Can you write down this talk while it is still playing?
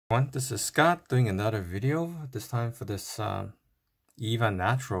This is Scott doing another video, this time for this Eva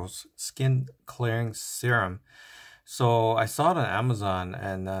Naturals Skin Clearing Serum. So I saw it on Amazon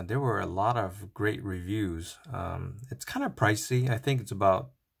and there were a lot of great reviews. It's kind of pricey. I think it's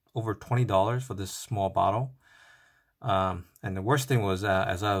about over $20 for this small bottle. And the worst thing was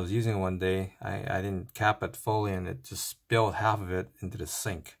as I was using it one day, I didn't cap it fully and it just spilled half of it into the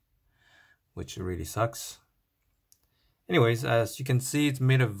sink, which really sucks. Anyways, as you can see, it's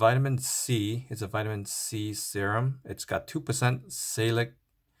made of vitamin C. It's a vitamin C serum. It's got 2%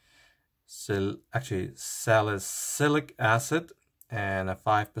 salicylic acid and a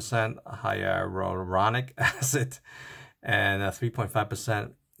 5% hyaluronic acid and a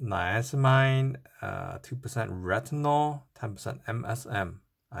 3.5% niacinamide, 2% retinol, 10% MSM.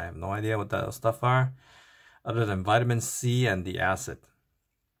 I have no idea what that stuff are other than vitamin C and the acid.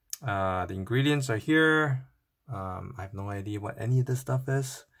 The ingredients are here. I have no idea what any of this stuff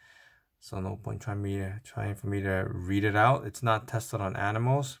is, so no point trying for me to read it out. It's not tested on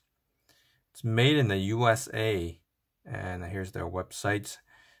animals. It's made in the USA, and here's their website.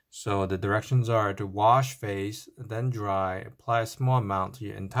 So the directions are to wash face, then dry, apply a small amount to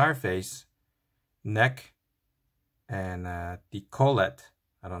your entire face, neck, and décolleté.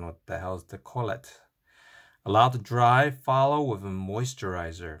 I don't know what the hell is décolleté. Allow to dry, follow with a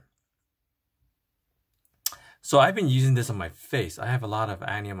moisturizer. So I've been using this on my face. I have a lot of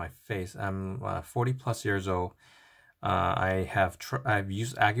acne on my face. I'm 40 plus years old. I've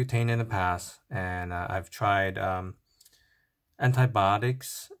used Accutane in the past, and I've tried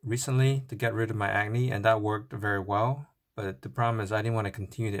antibiotics recently to get rid of my acne, and that worked very well. But the problem is I didn't want to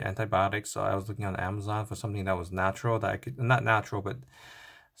continue the antibiotics, so I was looking on Amazon for something that was natural, that I could, not natural, but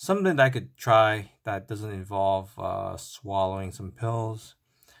something that I could try that doesn't involve swallowing some pills.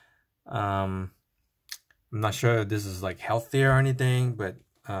 I'm not sure if this is like healthier or anything, but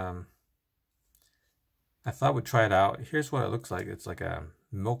I thought we'd try it out. Here's what it looks like. It's like a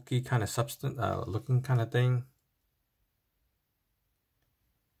milky kind of substance looking kind of thing.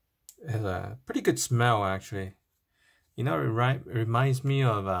 It has a pretty good smell, actually. You know, it reminds me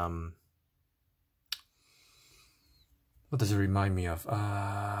of what does it remind me of?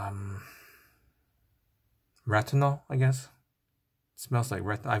 Retinol, I guess. Smells like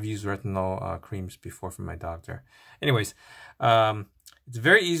retinol. I've used retinol creams before from my doctor. Anyways, it's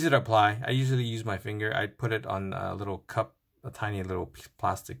very easy to apply. I usually use my finger. I put it on a little cup, a tiny little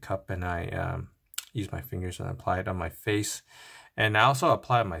plastic cup, and I use my fingers and apply it on my face. And I also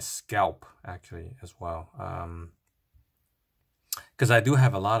apply it on my scalp, actually, as well. Because I do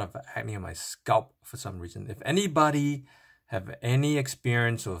have a lot of acne on my scalp for some reason. If anybody have any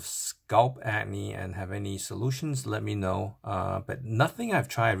experience with scalp acne and have any solutions, let me know. But nothing I've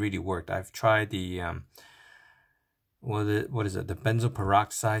tried really worked. I've tried the what is it, the benzoyl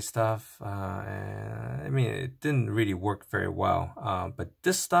peroxide stuff, and I mean, it didn't really work very well, but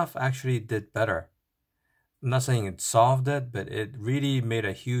this stuff actually did better. I'm not saying it solved it, but it really made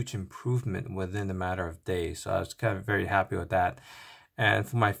a huge improvement within a matter of days, so I was kind of very happy with that. And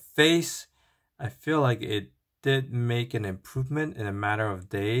for my face, I feel like it did make an improvement in a matter of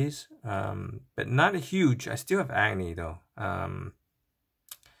days, but not huge. I still have acne though.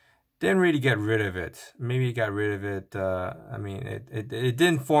 Didn't really get rid of it. Maybe got rid of it. I mean, it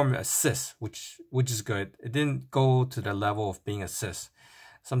didn't form a cyst, which is good. It didn't go to the level of being a cyst.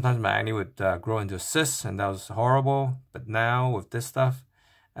 Sometimes my acne would grow into a cyst, and that was horrible. But now with this stuff,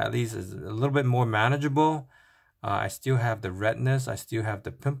 at least it's a little bit more manageable. I still have the redness. I still have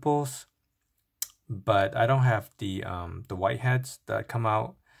the pimples, but I don't have the whiteheads that come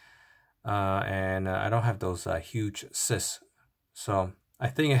out, and I don't have those huge cysts. So I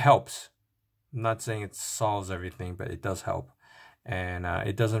think it helps. I'm not saying it solves everything, but it does help, and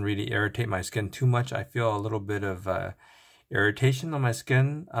it doesn't really irritate my skin too much. I feel a little bit of irritation on my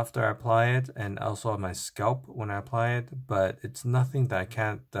skin after I apply it, and also on my scalp when I apply it, but it's nothing that I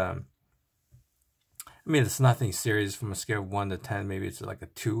can't. I mean, it's nothing serious. From a scale of 1 to 10, maybe it's like a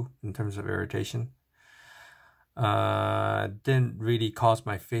 2 in terms of irritation. Didn't really cause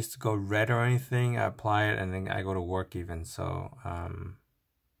my face to go red or anything. I apply it and then I go to work even, so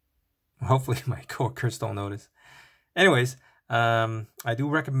hopefully my coworkers don't notice. Anyways, I do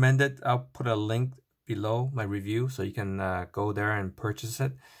recommend it. I'll put a link below my review so you can go there and purchase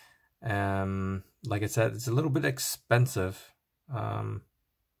it. Like I said, it's a little bit expensive,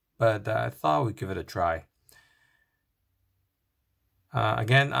 but I thought we'd give it a try.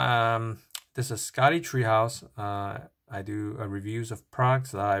 Again, this is Scotty Treehouse. I do reviews of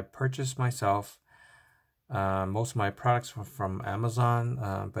products that I purchased myself. Most of my products were from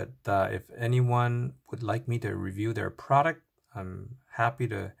Amazon, but if anyone would like me to review their product, I'm happy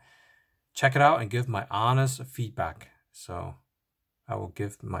to check it out and give my honest feedback. So I will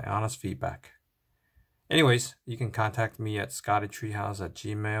give my honest feedback. Anyways, you can contact me at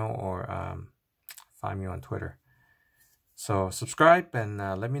scottytreehouse@gmail.com or find me on Twitter. So subscribe and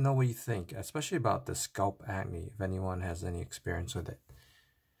let me know what you think, especially about the scalp acne, if anyone has any experience with it.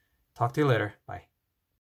 Talk to you later. Bye.